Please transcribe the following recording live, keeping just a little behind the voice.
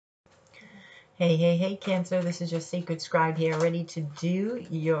Hey, hey, hey, Cancer. This is your Sacred Scribe here, ready to do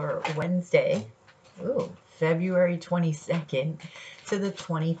your Wednesday, February 22nd to the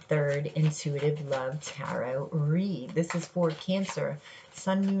 23rd Intuitive Love Tarot read. This is for Cancer,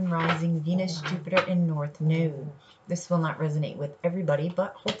 Sun, Moon, Rising, Venus, Jupiter, and North Node. This will not resonate with everybody,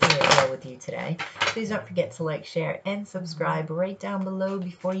 but hopefully it will with you today. Please don't forget to like, share, and subscribe right down below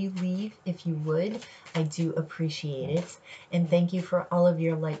before you leave, if you would. I do appreciate it. And thank you for all of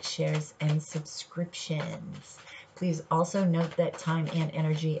your likes, shares, and subscriptions. Please also note that time and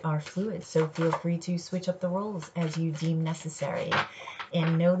energy are fluid, so feel free to switch up the roles as you deem necessary.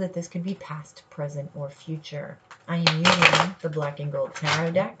 And know that this could be past, present, or future. I am using the Black and Gold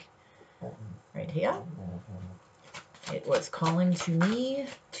Tarot deck right here. It was calling to me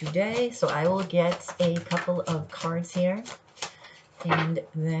today, so I will get a couple of cards here. And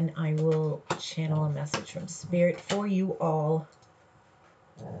then I will channel a message from Spirit for you all.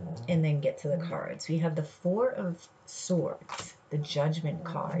 And then get to the cards. We have the Four of Swords, the Judgment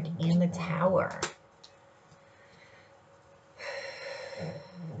card, and the Tower.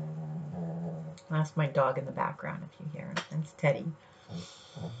 That's my dog in the background if you hear him. That's Teddy.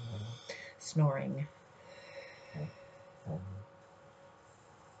 Snoring.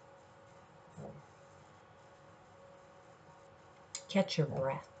 Catch your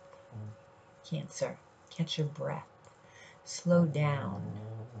breath. Cancer. Catch your breath. Slow down.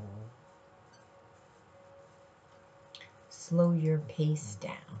 Slow your pace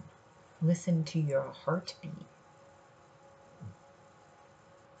down. Listen to your heartbeat.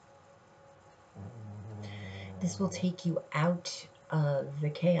 This will take you out of the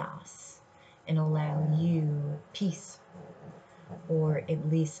chaos and allow you peace, or at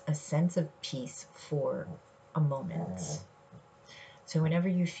least a sense of peace for a moment. So whenever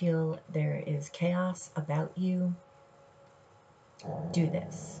you feel there is chaos about you, do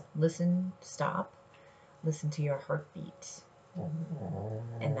this. Listen, stop, listen to your heartbeat,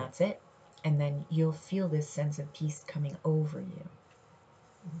 and that's it. And then you'll feel this sense of peace coming over you.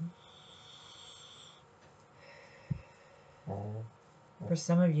 For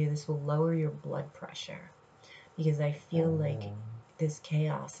some of you, this will lower your blood pressure, because I feel like this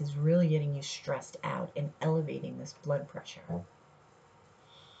chaos is really getting you stressed out and elevating this blood pressure.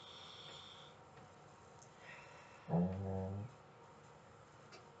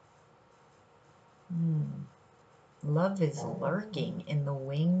 Love is lurking in the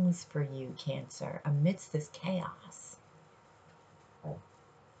wings for you, Cancer, amidst this chaos.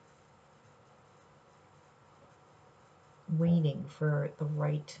 Waiting for the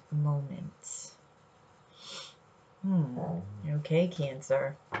right moment. Okay,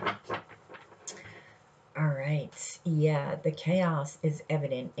 Cancer. All right. Yeah, the chaos is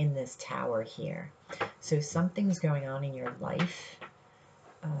evident in this tower here. So something's going on in your life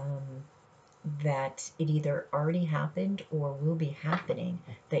that it either already happened or will be happening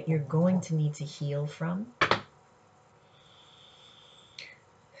that you're going to need to heal from.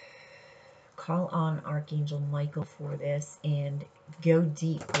 Call on Archangel Michael for this and go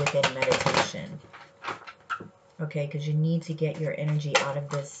deep within meditation. Okay, because you need to get your energy out of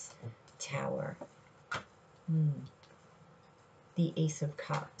this tower. The Ace of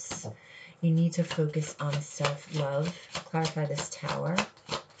Cups. You need to focus on self-love. Clarify this tower.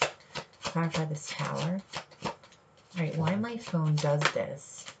 Clarify this tower. All right, why my phone does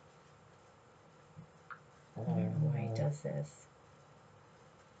this? I don't know why it does this.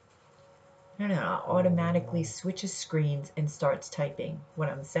 No, it automatically switches screens and starts typing what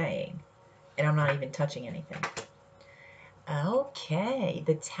I'm saying. And I'm not even touching anything. Okay,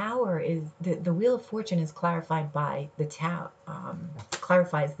 the tower is, the Wheel of Fortune is clarified by the tower,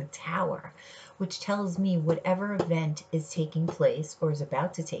 clarifies the tower, which tells me whatever event is taking place or is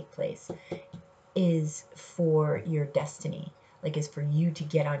about to take place is for your destiny, like is for you to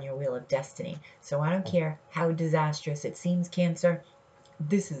get on your wheel of destiny. So I don't care how disastrous it seems, Cancer,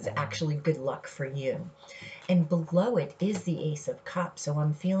 this is actually good luck for you. And below it is the Ace of Cups. So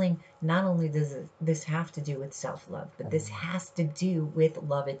I'm feeling not only does this have to do with self-love, but this has to do with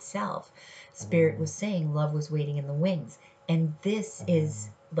love itself. Spirit was saying love was waiting in the wings. And this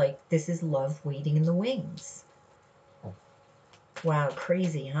is love waiting in the wings. Wow,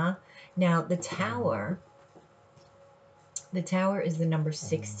 crazy, huh? Now the tower is the number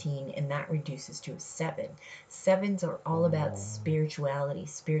 16, and that reduces to a 7. 7s are all about spirituality,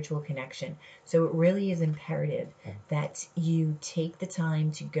 spiritual connection. So it really is imperative that you take the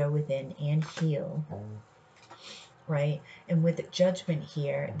time to go within and heal, right? And with Judgment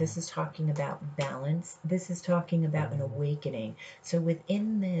here, this is talking about balance. This is talking about an awakening. So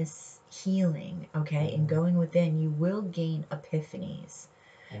within this healing, okay, and going within, you will gain epiphanies.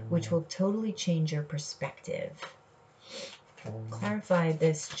 which will totally change your perspective. Clarify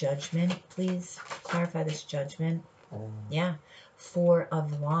this judgment, please. Clarify this judgment. Yeah. Four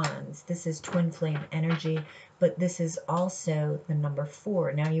of Wands. This is twin flame energy, but this is also the number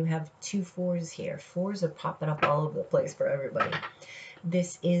 4. Now you have 2 4s here. 4s are popping up all over the place for everybody.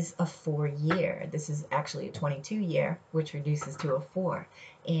 This is a 4-year. This is actually a 22-year, which reduces to a 4.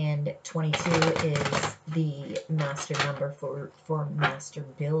 And 22 is the master number for master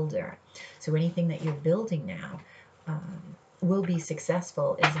builder. So anything that you're building now will be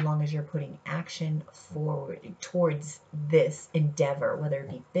successful as long as you're putting action forward towards this endeavor, whether it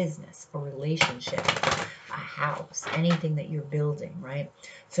be business, a relationship, a house, anything that you're building, right?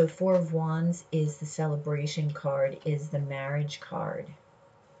 So 4 of Wands is the celebration card, is the marriage card,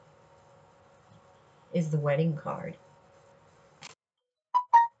 is the wedding card.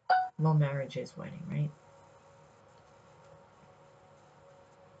 Well, marriage is wedding, right?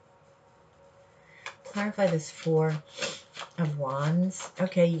 Clarify this 4 of Wands.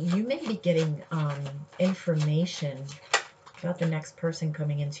 Okay, you may be getting information about the next person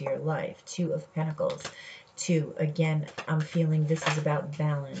coming into your life. 2 of Pentacles. 2, again, I'm feeling this is about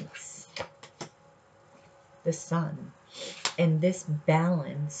balance. The Sun. And this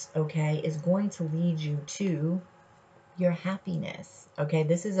balance, okay, is going to lead you to your happiness. Okay,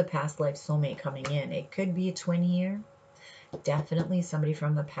 this is a past life soulmate coming in. It could be a twin here. Definitely somebody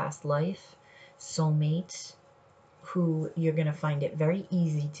from the past life. Soulmate who you're going to find it very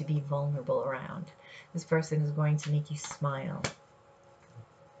easy to be vulnerable around. This person is going to make you smile.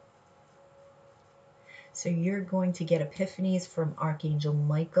 So you're going to get epiphanies from Archangel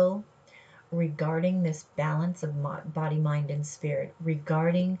Michael regarding this balance of body, mind, and spirit,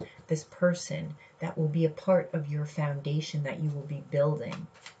 regarding this person that will be a part of your foundation that you will be building.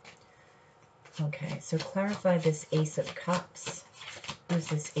 Okay, so clarify this Ace of Cups. Who's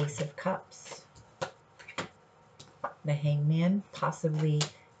this Ace of Cups? The Hangman, possibly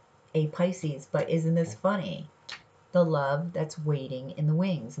a Pisces, but isn't this funny? The love that's waiting in the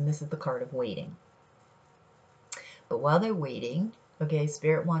wings, and this is the card of waiting. But while they're waiting, okay,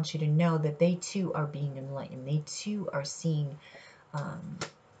 Spirit wants you to know that they too are being enlightened. They too are seeing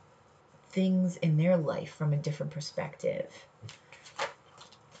things in their life from a different perspective.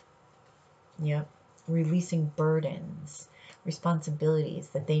 Yep, releasing burdens, responsibilities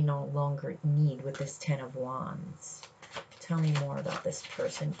that they no longer need with this 10 of Wands. Tell me more about this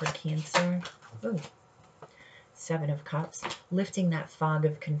person for Cancer. Ooh. 7 of Cups, lifting that fog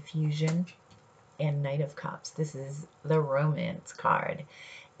of confusion, and Knight of Cups. This is the romance card,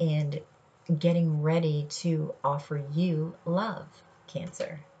 and getting ready to offer you love,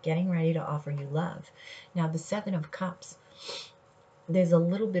 Cancer. Getting ready to offer you love. Now, the 7 of Cups, there's a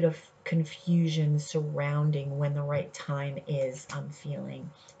little bit of confusion surrounding when the right time is, I'm feeling.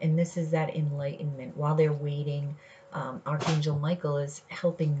 And this is that enlightenment. While they're waiting, Archangel Michael is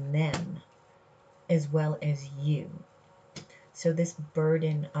helping them as well as you. So this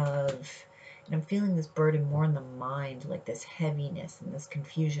burden of, and I'm feeling this burden more in the mind, like this heaviness and this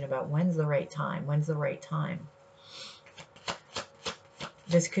confusion about when's the right time, when's the right time.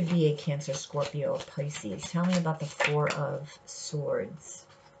 This could be a Cancer, Scorpio, or Pisces. Tell me about the 4 of Swords.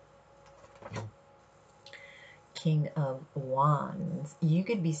 King of Wands. You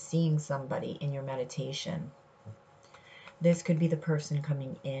could be seeing somebody in your meditation. This could be the person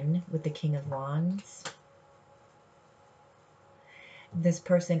coming in with the King of Wands. This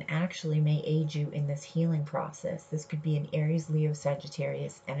person actually may aid you in this healing process. This could be an Aries, Leo,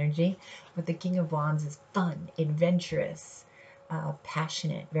 Sagittarius energy. But the King of Wands is fun, adventurous,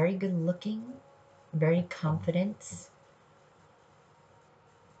 passionate, very good looking, very confident.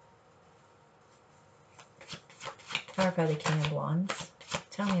 Clarify the King of Wands.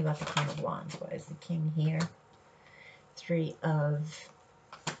 Tell me about the King of Wands. Why is the King here? 3 of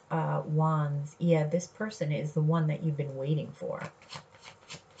Wands. Yeah, this person is the one that you've been waiting for.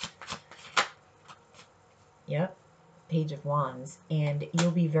 Yep, Page of Wands. And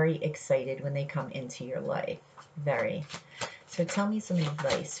you'll be very excited when they come into your life. Very. So tell me some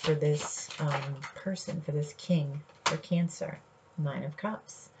advice for this person, for this king, for Cancer. 9 of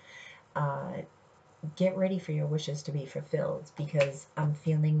Cups. Get ready for your wishes to be fulfilled, because I'm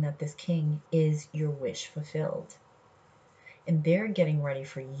feeling that this king is your wish fulfilled. And they're getting ready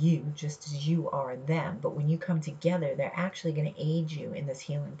for you just as you are them. But when you come together, they're actually going to aid you in this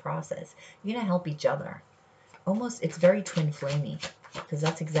healing process. You're going to help each other. Almost, it's very twin flamey, because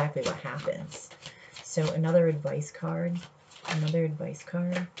that's exactly what happens. So another advice card. Another advice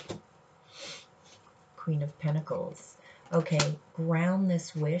card. Queen of Pentacles. Okay, ground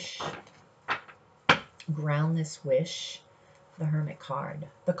this wish. Ground this wish the Hermit card,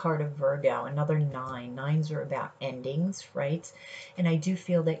 the card of Virgo, another 9. 9s are about endings, right? And I do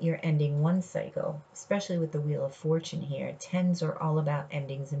feel that you're ending one cycle, especially with the Wheel of Fortune here. 10s are all about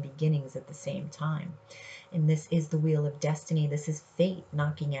endings and beginnings at the same time. And this is the Wheel of Destiny. This is fate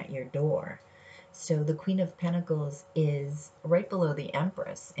knocking at your door. So the Queen of Pentacles is right below the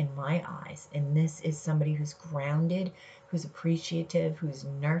Empress in my eyes. And this is somebody who's grounded, who's appreciative, who's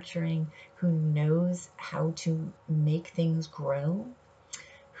nurturing, who knows how to make things grow,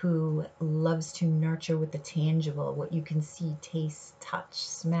 who loves to nurture with the tangible, what you can see, taste, touch,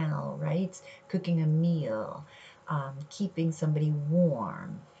 smell, right? Cooking a meal, keeping somebody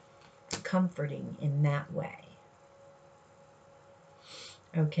warm, comforting in that way.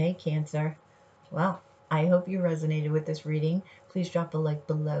 Okay, Cancer. Well, I hope you resonated with this reading. Please drop a like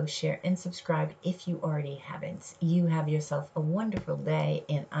below, share, and subscribe if you already haven't. You have yourself a wonderful day,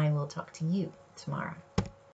 and I will talk to you tomorrow.